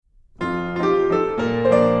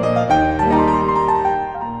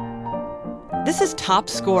This is Top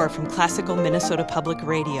Score from Classical Minnesota Public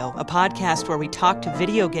Radio, a podcast where we talk to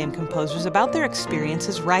video game composers about their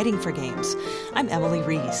experiences writing for games. I'm Emily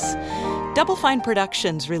Reese. Double Fine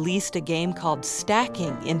Productions released a game called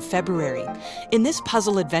Stacking in February. In this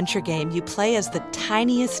puzzle adventure game, you play as the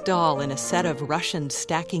tiniest doll in a set of Russian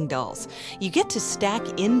stacking dolls. You get to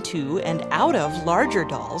stack into and out of larger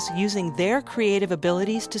dolls using their creative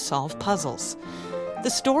abilities to solve puzzles. The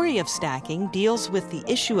story of stacking deals with the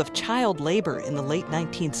issue of child labor in the late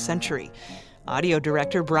 19th century. Audio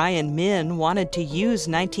director Brian Min wanted to use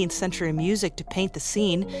 19th century music to paint the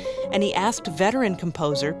scene, and he asked veteran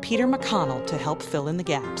composer Peter McConnell to help fill in the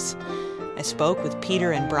gaps. I spoke with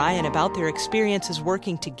Peter and Brian about their experiences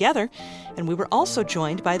working together, and we were also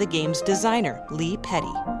joined by the game's designer, Lee Petty.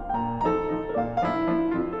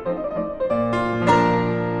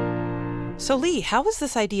 So Lee, how was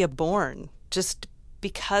this idea born? Just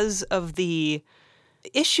because of the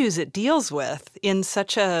issues it deals with in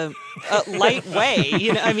such a light way.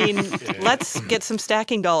 You know, I mean, let's get some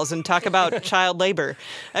stacking dolls and talk about child labor.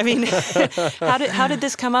 I mean, how did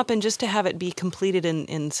this come up, and just to have it be completed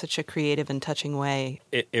in such a creative and touching way?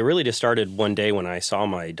 It really just started one day when I saw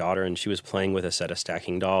my daughter and she was playing with a set of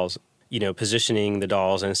stacking dolls, you know, positioning the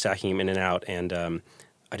dolls and stacking them in and out. And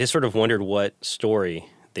I just sort of wondered what story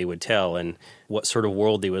they would tell and what sort of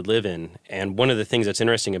world they would live in. And one of the things that's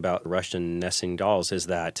interesting about Russian nesting dolls is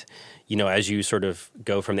that, you know, as you sort of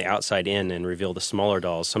go from the outside in and reveal the smaller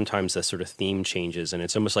dolls, sometimes the sort of theme changes, and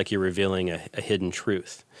it's almost like you're revealing a hidden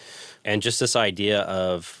truth. And just this idea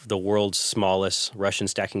of the world's smallest Russian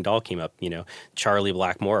stacking doll came up. You know, Charlie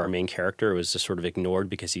Blackmore, our main character, was just sort of ignored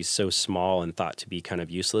because he's so small and thought to be kind of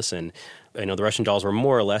useless. And I know the Russian dolls were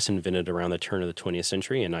more or less invented around the turn of the 20th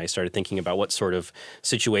century, and I started thinking about what sort of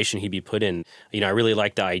situation he'd be put in. You know, I really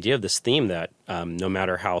like the idea of this theme that no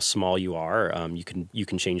matter how small you are, you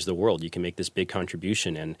can change the world. You can make this big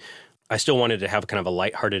contribution. And I still wanted to have kind of a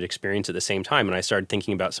lighthearted experience at the same time, and I started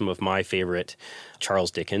thinking about some of my favorite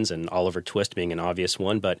Charles Dickens, and Oliver Twist being an obvious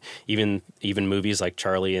one, but even movies like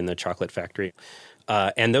Charlie and the Chocolate Factory.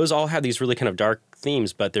 And those all have these really kind of dark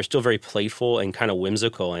themes, but they're still very playful and kind of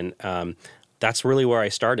whimsical, and that's really where I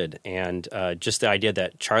started. And just the idea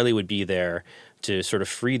that Charlie would be there to sort of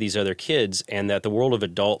free these other kids, and that the world of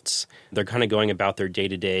adults, they're kind of going about their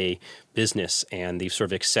day-to-day business, and they've sort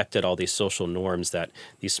of accepted all these social norms that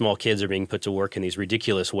these small kids are being put to work in these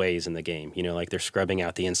ridiculous ways in the game. You know, like they're scrubbing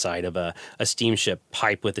out the inside of a steamship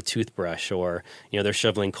pipe with a toothbrush, or, you know, they're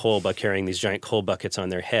shoveling coal by carrying these giant coal buckets on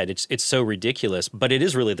their head. It's so ridiculous, but it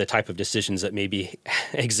is really the type of decisions that maybe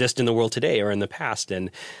exist in the world today or in the past, and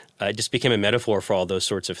it just became a metaphor for all those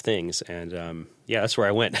sorts of things. And yeah, that's where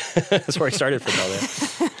I went. That's where I started from all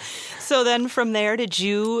that. So then from there, did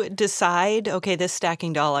you decide, okay, this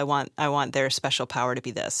stacking doll, I want their special power to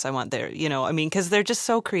be this. I want their, you know, I mean, because they're just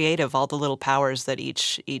so creative, all the little powers that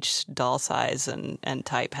each doll size and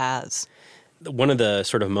type has. One of the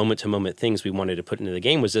sort of moment-to-moment things we wanted to put into the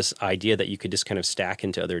game was this idea that you could just kind of stack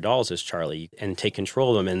into other dolls as Charlie and take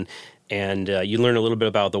control of them. And you learn a little bit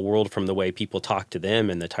about the world from the way people talk to them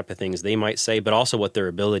and the type of things they might say, but also what their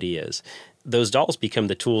ability is. Those dolls become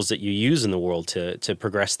the tools that you use in the world to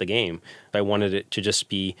progress the game. I wanted it to just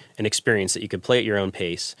be an experience that you could play at your own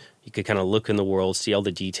pace. You could kind of look in the world, see all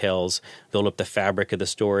the details, build up the fabric of the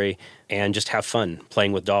story, and just have fun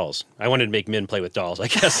playing with dolls. I wanted to make men play with dolls, I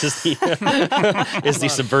guess, is the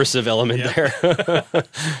subversive element there.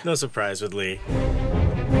 No surprise with Lee.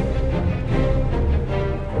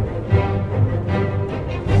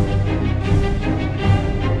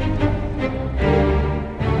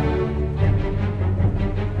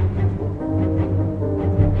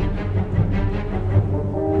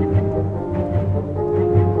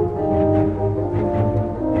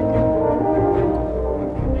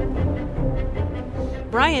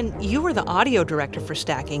 Brian, you were the audio director for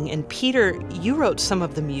Stacking, and Peter, you wrote some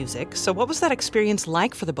of the music. So what was that experience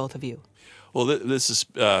like for the both of you? Well, this is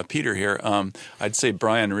Peter here. I'd say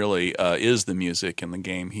Brian really is the music in the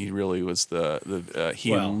game. He really was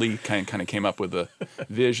and Lee kind of came up with the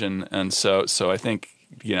vision, and so I think,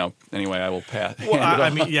 you know, anyway, I will pass. Well, I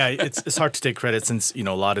mean, yeah, it's hard to take credit since, you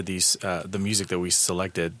know, a lot of these the music that we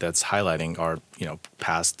selected that's highlighting are, you know,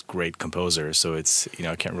 past great composers. So it's, you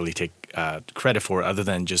know, I can't really take credit for it other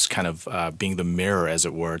than just kind of being the mirror, as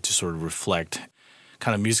it were, to sort of reflect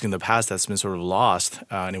kind of music in the past that's been sort of lost,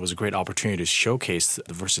 and it was a great opportunity to showcase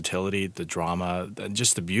the versatility, the drama, and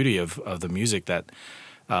just the beauty of the music that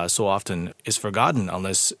so often is forgotten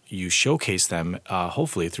unless you showcase them,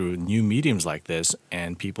 hopefully through new mediums like this,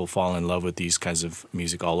 and people fall in love with these kinds of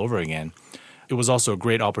music all over again. It was also a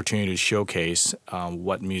great opportunity to showcase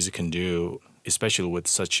what music can do especially with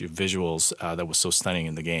such visuals that was so stunning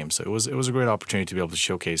in the game. So it was a great opportunity to be able to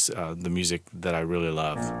showcase the music that I really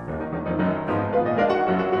love.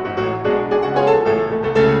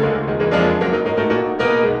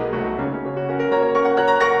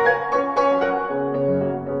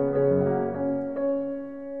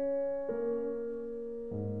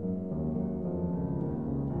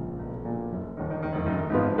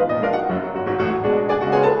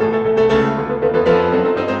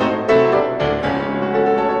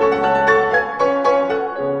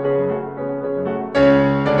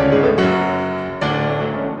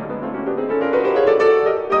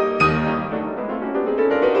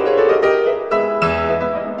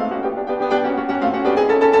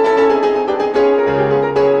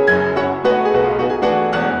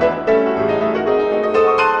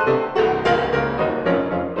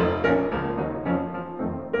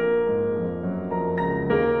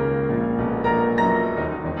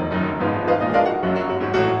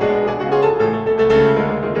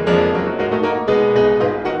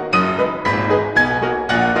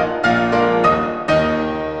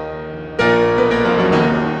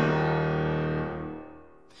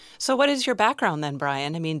 So what is your background then,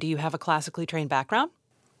 Brian? I mean, do you have a classically trained background?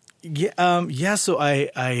 Yeah. So I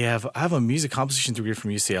have a music composition degree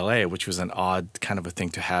from UCLA, which was an odd kind of a thing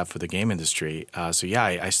to have for the game industry. I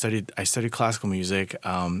studied classical music.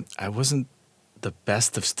 I wasn't the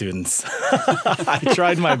best of students. I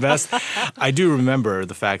tried my best. I do remember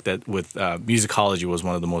the fact that with musicology was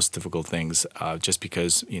one of the most difficult things, just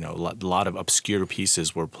because a lot of obscure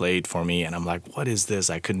pieces were played for me, and I'm like, what is this?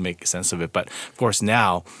 I couldn't make sense of it. But of course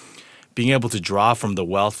now, being able to draw from the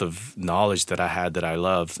wealth of knowledge that I had that I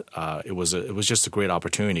loved, it was just a great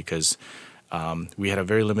opportunity because we had a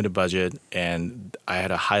very limited budget, and I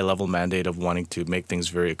had a high level mandate of wanting to make things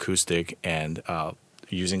very acoustic and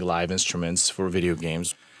using live instruments for video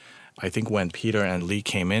games. I think when Peter and Lee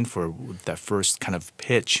came in for that first kind of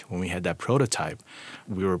pitch, when we had that prototype,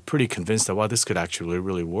 we were pretty convinced that, wow, this could actually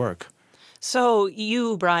really work. So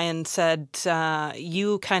you, Brian, said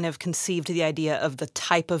you kind of conceived the idea of the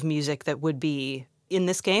type of music that would be in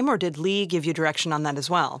this game, or did Lee give you direction on that as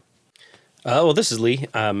well? Well, this is Lee.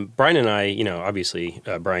 Brian and I, obviously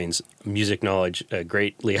Brian's music knowledge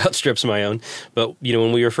greatly outstrips my own. But,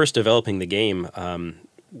 when we were first developing the game,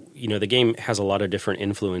 the game has a lot of different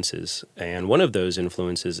influences. And one of those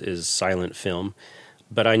influences is silent film.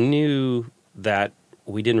 But I knew that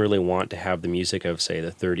we didn't really want to have the music of, say,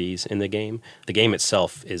 the 30s in the game. The game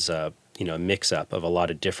itself is a mix-up of a lot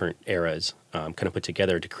of different eras kind of put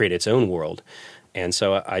together to create its own world. And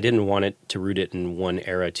so I didn't want it to root it in one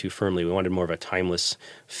era too firmly. We wanted more of a timeless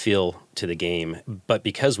feel to the game. But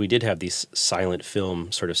because we did have these silent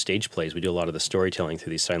film sort of stage plays, we do a lot of the storytelling through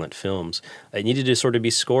these silent films, it needed to sort of be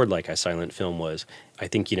scored like a silent film was. I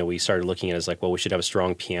think, we started looking at it as like, well, we should have a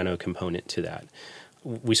strong piano component to that.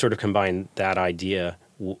 We sort of combined that idea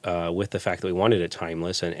with the fact that we wanted it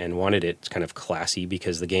timeless and wanted it kind of classy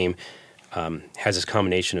because the game has this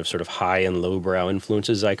combination of sort of high and lowbrow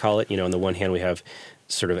influences, I call it. On the one hand, we have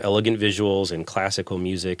sort of elegant visuals and classical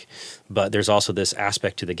music, but there's also this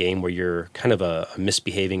aspect to the game where you're kind of a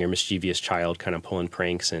misbehaving or mischievous child kind of pulling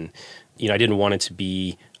pranks. And, I didn't want it to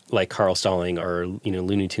be like Carl Stalling or,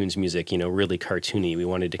 Looney Tunes music, really cartoony. We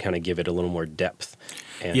wanted to kind of give it a little more depth.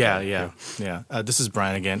 And, Yeah. This is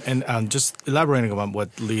Brian again. And just elaborating on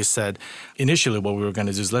what Lee said, initially what we were going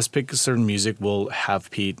to do is let's pick a certain music. We'll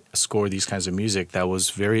have Pete score these kinds of music that was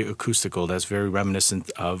very acoustical, that's very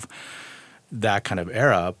reminiscent of that kind of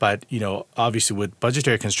era. But, obviously with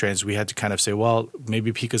budgetary constraints, we had to kind of say, well,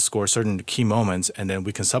 maybe Pete could score certain key moments and then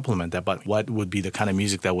we can supplement that. But what would be the kind of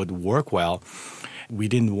music that would work well? We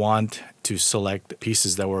didn't want to select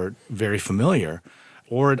pieces that were very familiar.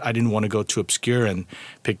 Or I didn't want to go too obscure and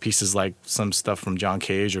pick pieces like some stuff from John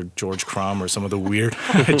Cage or George Crumb or some of the weird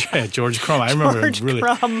George Crumb. I remember George really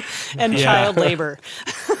Crumb and child labor.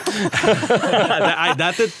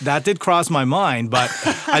 that did cross my mind, but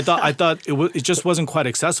I thought it just wasn't quite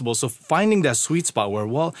accessible. So finding that sweet spot where,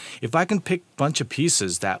 well, if I can pick a bunch of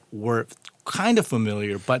pieces that were kind of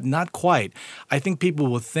familiar but not quite, I think people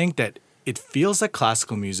will think that it feels like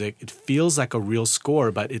classical music. It feels like a real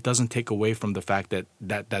score, but it doesn't take away from the fact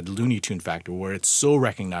that Looney Tune factor where it's so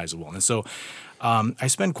recognizable. And so I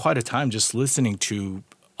spend quite a time just listening to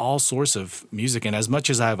all sorts of music. And as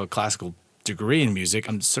much as I have a classical degree in music,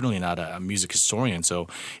 I'm certainly not a music historian. So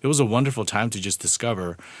it was a wonderful time to just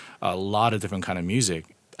discover a lot of different kind of music.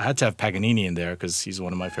 I had to have Paganini in there because he's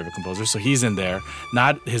one of my favorite composers. So he's in there.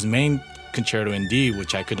 Not his main concerto in D,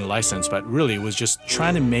 which I couldn't license, but really it was just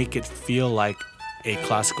trying to make it feel like a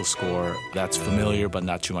classical score that's familiar but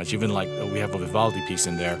not too much. Even like we have a Vivaldi piece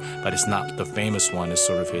in there, but it's not the famous one. It's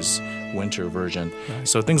sort of his winter version. Right.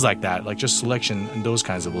 So things like that, like just selection and those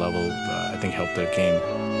kinds of level, I think help the game.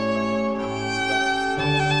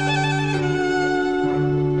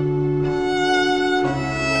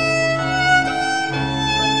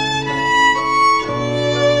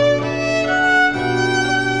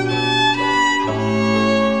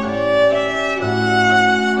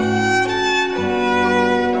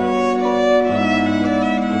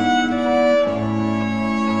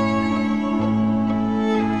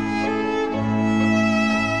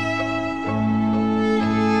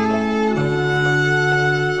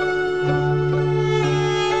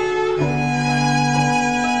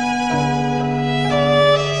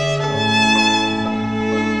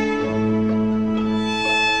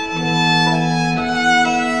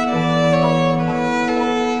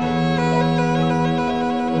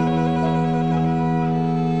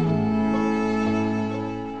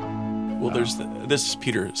 This is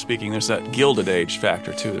Peter speaking. There's that Gilded Age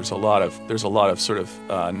factor too. There's a lot of sort of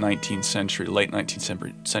 19th century, late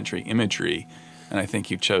 19th century imagery, and I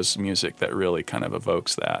think you chose music that really kind of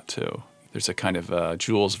evokes that too. There's a kind of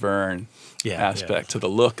Jules Verne aspect to the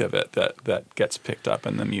look of it that gets picked up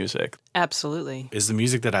in the music. Absolutely. It's the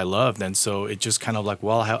music that I loved, and so it just kind of like,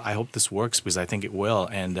 well, I hope this works because I think it will.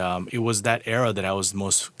 And it was that era that I was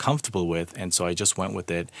most comfortable with, and so I just went with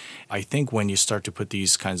it. I think when you start to put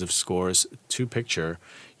these kinds of scores to picture,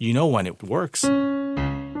 you know when it works.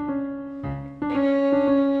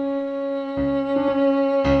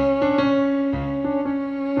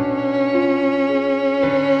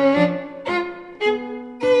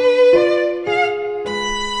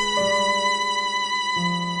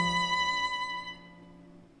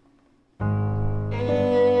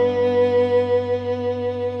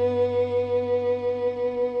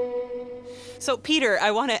 So, Peter,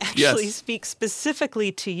 I want to actually speak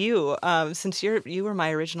specifically to you, since you were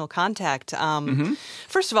my original contact.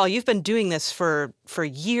 First of all, you've been doing this for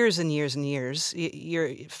years and years and years. You're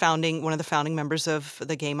one of the founding members of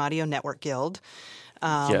the Game Audio Network Guild.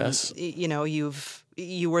 Yes. You know, you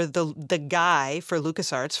were the guy for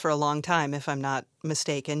LucasArts for a long time, if I'm not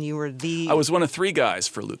mistaken. You were I was one of 3 guys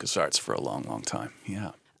for LucasArts for a long, long time.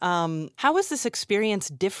 Yeah. How was this experience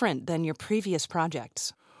different than your previous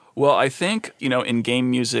projects? Well, I think, in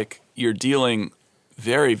game music, you're dealing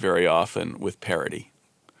very, very often with parody.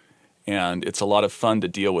 And it's a lot of fun to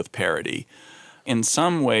deal with parody. In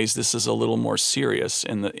some ways, this is a little more serious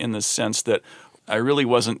in the sense that I really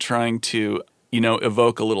wasn't trying to,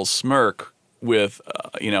 evoke a little smirk with,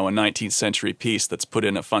 a 19th century piece that's put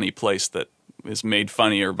in a funny place that is made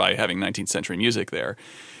funnier by having 19th century music there.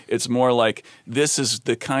 It's more like this is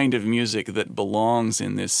the kind of music that belongs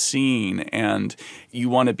in this scene, and you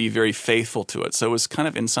want to be very faithful to it. So it was kind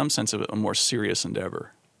of, in some sense, a more serious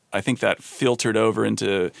endeavor. I think that filtered over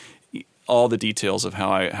into all the details of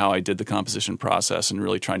how I did the composition process and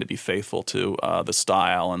really trying to be faithful to the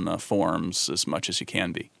style and the forms as much as you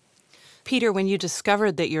can be. Peter, when you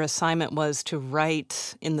discovered that your assignment was to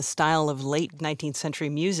write in the style of late 19th century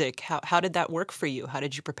music, how did that work for you? How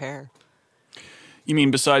did you prepare? You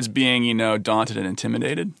mean besides being, daunted and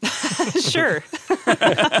intimidated? Sure.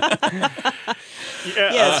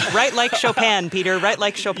 Yes, write like Chopin, Peter. Write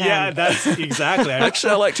like Chopin. Yeah, that's exactly.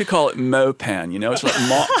 Actually, I like to call it Mopan. It's like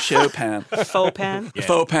mock Chopin. Faux pan? Yeah.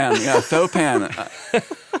 Faux pan, yeah, faux pan.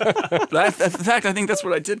 In fact, I think that's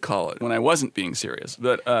what I did call it when I wasn't being serious.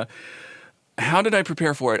 But how did I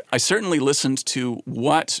prepare for it? I certainly listened to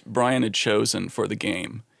what Brian had chosen for the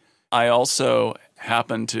game. I also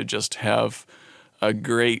happened to just have a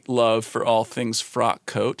great love for all things frock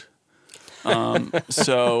coat.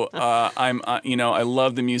 So I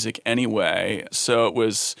love the music anyway. So it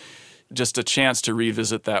was just a chance to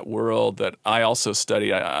revisit that world that I also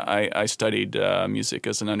studied. I studied music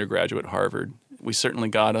as an undergraduate at Harvard. We certainly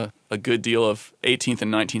got a good deal of 18th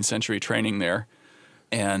and 19th century training there.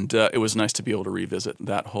 And it was nice to be able to revisit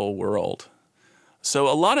that whole world. So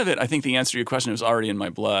a lot of it, I think the answer to your question was already in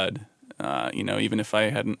my blood. Even if I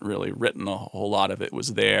hadn't really written a whole lot of it,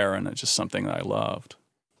 was there, and it's just something that I loved.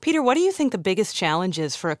 Peter, what do you think the biggest challenge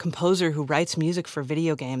is for a composer who writes music for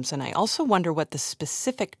video games? And I also wonder what the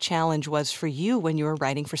specific challenge was for you when you were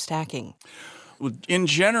writing for stacking. Well, in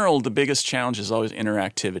general, the biggest challenge is always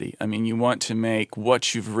interactivity. I mean, you want to make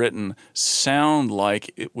what you've written sound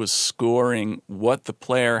like it was scoring what the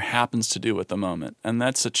player happens to do at the moment. And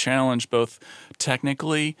that's a challenge both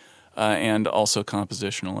technically and also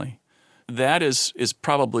compositionally. That is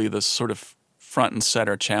probably the sort of front and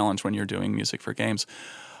center challenge when you're doing music for games.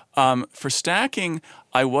 For stacking,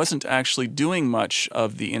 I wasn't actually doing much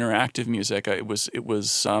of the interactive music. It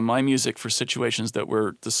was my music for situations that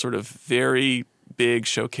were the sort of very big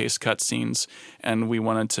showcase cutscenes, and we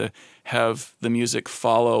wanted to have the music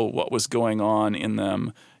follow what was going on in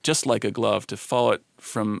them, just like a glove, to follow it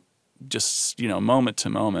from just moment to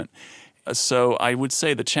moment. So I would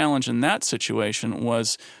say the challenge in that situation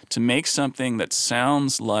was to make something that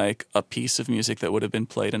sounds like a piece of music that would have been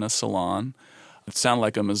played in a salon. It sounded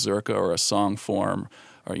like a mazurka or a song form,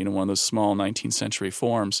 or one of those small 19th century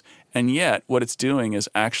forms, and yet what it's doing is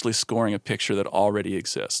actually scoring a picture that already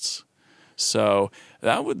exists. So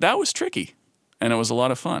that was tricky, and it was a lot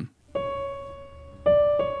of fun.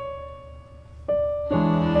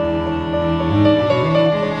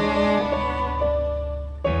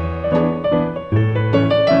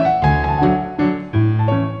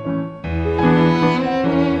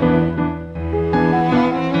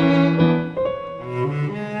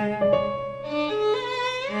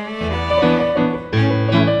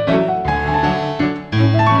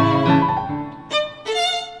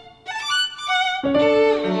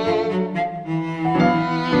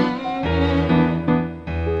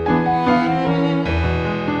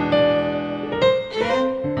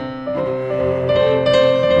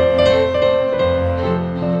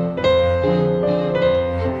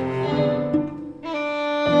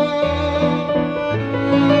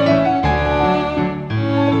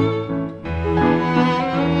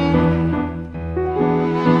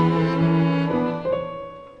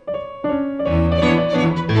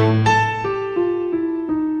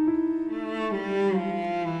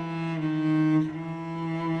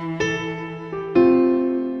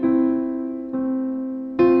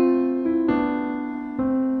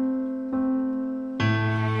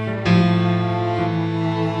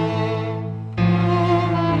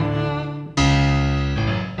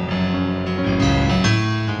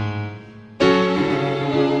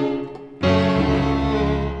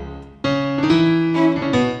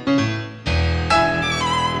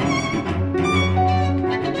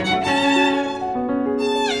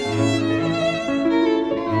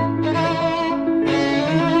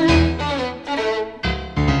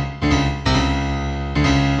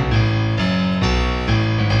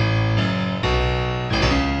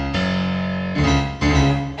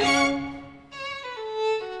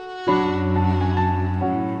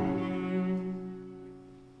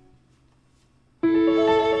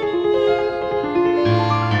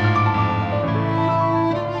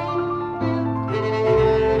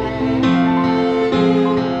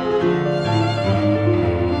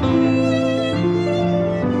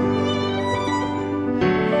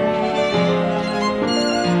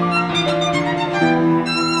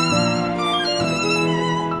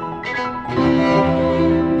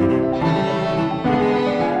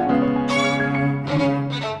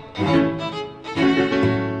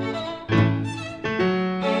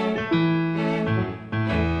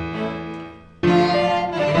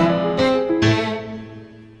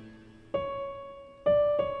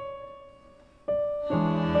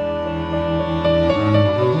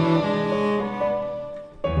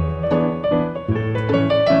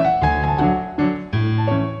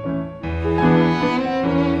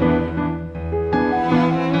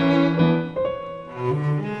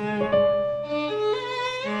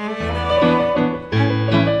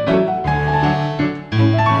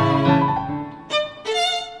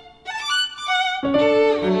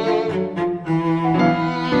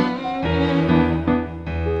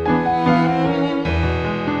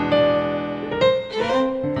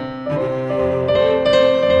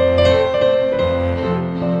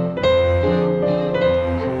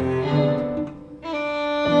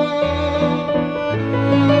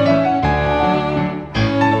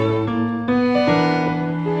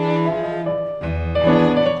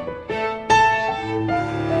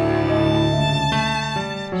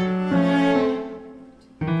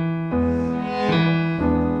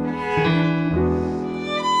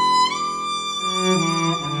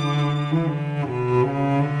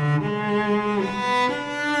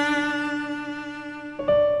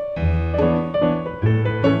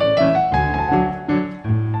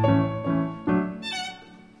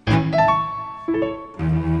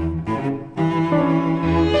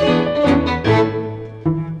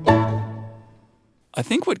 I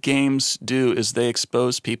think what games do is they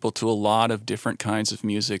expose people to a lot of different kinds of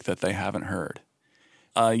music that they haven't heard.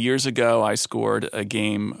 Years ago, I scored a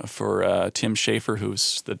game for Tim Schafer,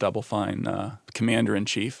 who's the Double Fine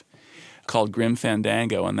commander-in-chief, called Grim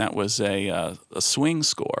Fandango, and that was a swing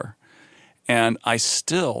score. And I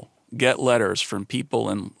still get letters from people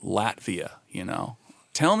in Latvia,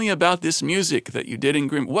 Tell me about this music that you did in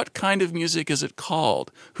Grim. What kind of music is it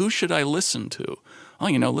called? Who should I listen to? Oh,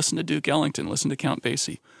 listen to Duke Ellington, listen to Count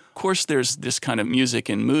Basie. Of course, there's this kind of music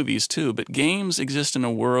in movies too, but games exist in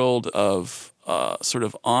a world of sort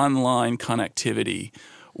of online connectivity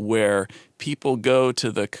where people go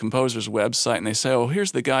to the composer's website and they say, oh,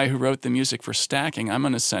 here's the guy who wrote the music for stacking. I'm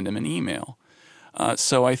going to send him an email.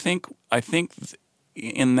 So I think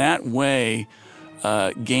in that way,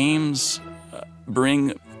 games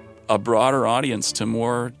bring a broader audience to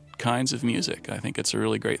more kinds of music. I think it's a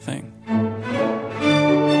really great thing.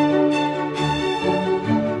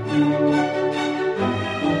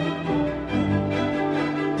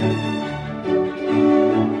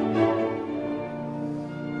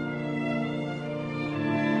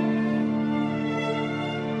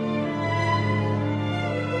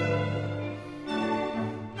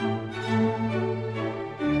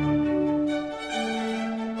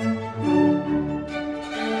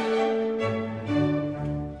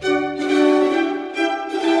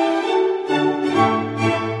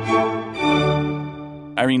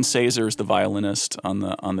 Irene Sazer is the violinist on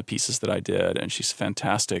the pieces that I did, and she's a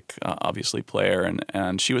fantastic, obviously, player,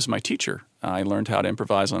 and she was my teacher. I learned how to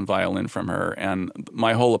improvise on violin from her, and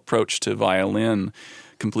my whole approach to violin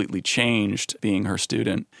completely changed being her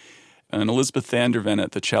student. And Elizabeth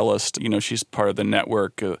Vandervenet, the cellist, she's part of the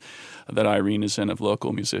network that Irene is in of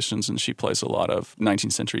local musicians, and she plays a lot of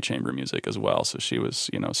 19th century chamber music as well, so she was,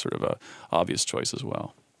 sort of a obvious choice as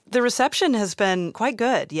well. The reception has been quite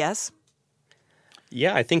good, yes?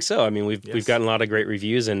 Yeah, I think so. I mean, we've gotten a lot of great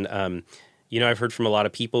reviews, and I've heard from a lot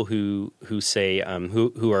of people who say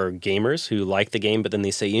who are gamers who like the game, but then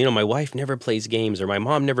they say, my wife never plays games, or my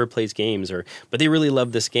mom never plays games, but they really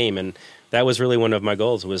love this game, and that was really one of my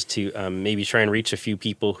goals, was to maybe try and reach a few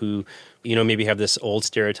people who maybe have this old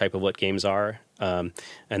stereotype of what games are.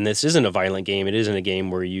 And this isn't a violent game. It isn't a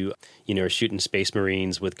game where you are shooting space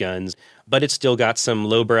marines with guns, but it's still got some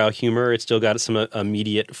lowbrow humor. It's still got some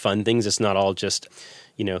immediate fun things. It's not all just,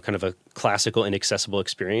 kind of a classical, inaccessible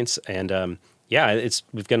experience. And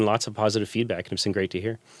we've gotten lots of positive feedback, and it's been great to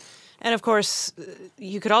hear. And of course,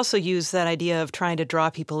 you could also use that idea of trying to draw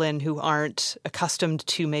people in who aren't accustomed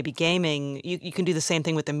to maybe gaming. You can do the same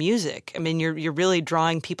thing with the music. I mean, you're really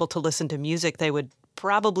drawing people to listen to music they would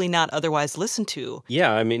probably not otherwise listen to.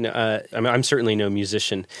 Yeah, I'm certainly no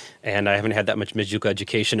musician, and I haven't had that much musical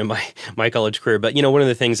education in my college career. But, one of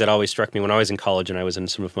the things that always struck me when I was in college and I was in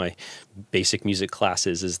some of my basic music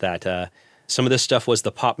classes is that some of this stuff was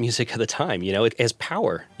the pop music of the time. It has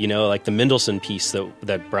power. Like the Mendelssohn piece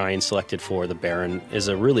that Brian selected for The Baron is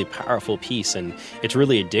a really powerful piece, and it's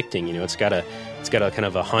really addicting. It's got a kind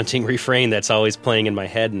of a haunting refrain that's always playing in my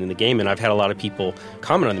head and in the game. And I've had a lot of people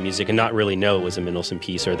comment on the music and not really know it was a Mendelssohn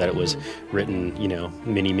piece or that it was written,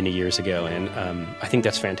 many, many years ago. And I think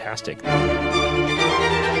that's fantastic.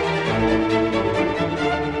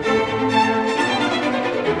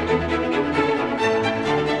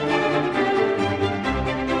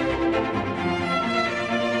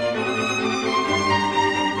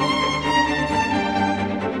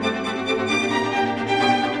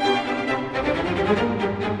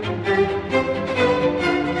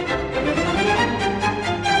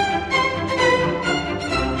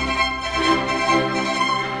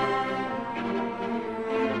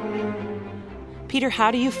 Peter,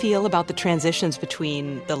 how do you feel about the transitions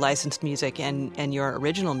between the licensed music and your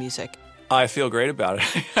original music? I feel great about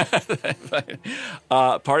it.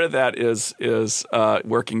 Part of that is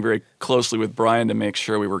working very closely with Brian to make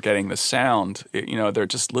sure we were getting the sound. They're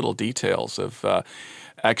just little details of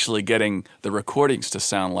actually getting the recordings to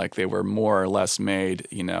sound like they were more or less made,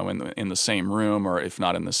 in the same room, or if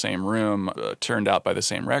not in the same room, turned out by the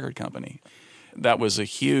same record company. That was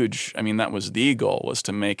that was the goal, was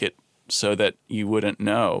to make it so that you wouldn't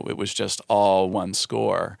know it was just all one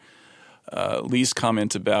score. Lee's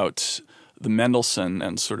comment about the Mendelssohn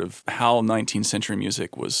and sort of how 19th century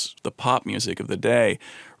music was the pop music of the day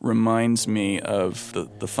reminds me of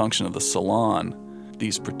the function of the salon.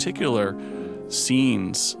 These particular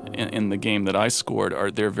scenes in the game that I scored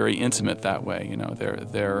they're very intimate that way.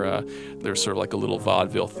 They're sort of like a little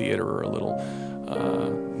vaudeville theater, or a little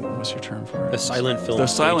what's your term for it? A silent film. The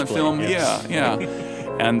silent film, yeah.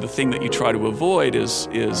 And the thing that you try to avoid is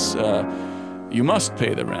you must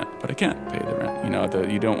pay the rent, but I can't pay the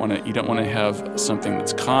rent. You don't want to have something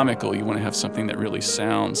that's comical. You want to have something that really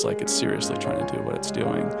sounds like it's seriously trying to do what it's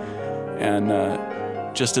doing.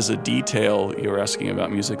 And just as a detail, you were asking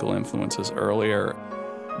about musical influences earlier.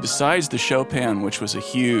 Besides the Chopin, which was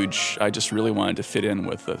I just really wanted to fit in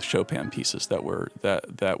with the Chopin pieces that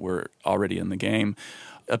were already in the game.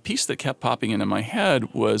 a piece that kept popping into my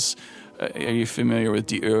head was, are you familiar with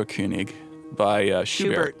Die Erlkönig by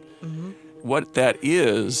Schubert? Mm-hmm. What that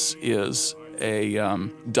is a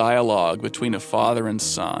dialogue between a father and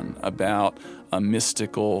son about a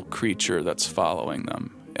mystical creature that's following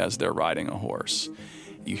them as they're riding a horse.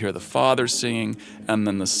 You hear the father singing and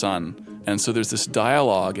then the son. And so there's this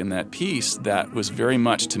dialogue in that piece that was very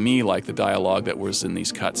much to me like the dialogue that was in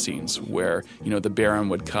these cutscenes where, the Baron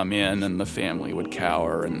would come in and the family would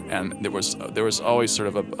cower and there was always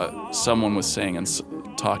sort of someone was saying and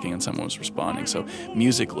talking and someone was responding. So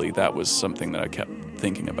musically, that was something that I kept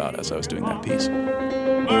thinking about as I was doing that piece.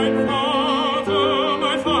 Mein Vater,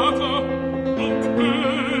 und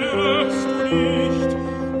hörst du nicht,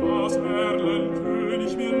 was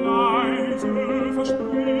Erlenkönig mir leise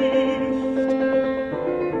verspricht?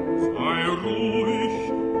 Sei ruhig,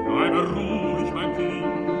 bleibe ruhig, mein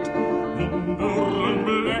Kind, in dürren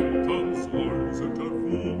Blättern säuselt der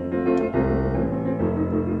Wind.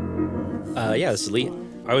 Yeah, this is Lee.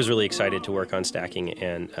 I was really excited to work on stacking,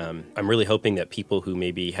 and I'm really hoping that people who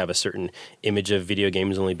maybe have a certain image of video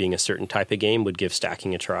games only being a certain type of game would give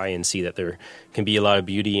stacking a try and see that there can be a lot of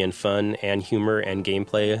beauty and fun and humor and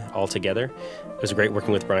gameplay all together. It was great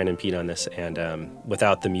working with Brian and Pete on this, and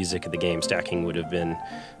without the music of the game, stacking would have been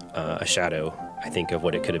a shadow, I think, of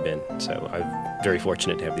what it could have been. So I'm very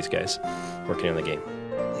fortunate to have these guys working on the game.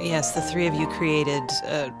 Yes, the three of you created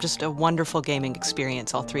just a wonderful gaming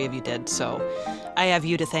experience, all three of you did. So I have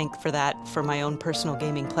you to thank for that, for my own personal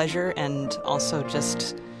gaming pleasure, and also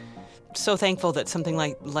just so thankful that something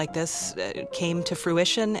like this came to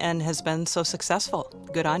fruition and has been so successful.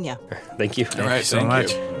 Good on you. Thank you. All right, so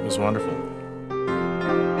much. It was wonderful.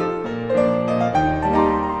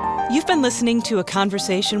 You've been listening to a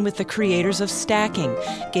conversation with the creators of Stacking,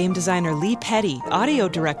 game designer Lee Petty, audio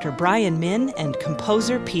director Brian Min, and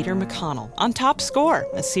composer Peter McConnell on Top Score,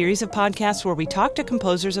 a series of podcasts where we talk to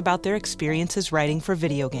composers about their experiences writing for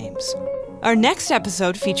video games. Our next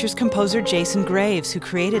episode features composer Jason Graves, who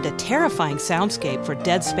created a terrifying soundscape for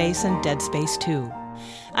Dead Space and Dead Space 2.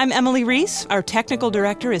 I'm Emily Reese. Our technical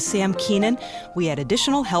director is Sam Keenan. We had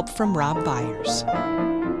additional help from Rob Byers.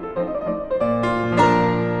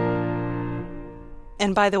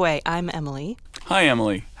 And by the way, I'm Emily. Hi,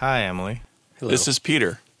 Emily. Hi, Emily. Hello. This is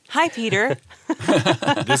Peter. Hi, Peter.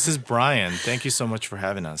 This is Brian. Thank you so much for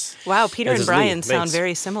having us. Wow, Peter This and is Brian Lee. sound Thanks.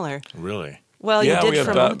 very similar. Really? Well, Yeah, you we did have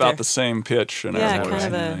for a moment about there. the same pitch and Yeah,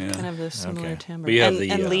 everything. kind of a similar Okay. timbre. But you have and, the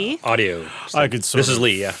and Lee? audio. I could sort This of, is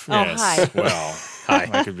Lee, yeah. Oh, Yes. hi. Well, Hi.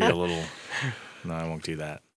 I could be a little... No, I won't do that.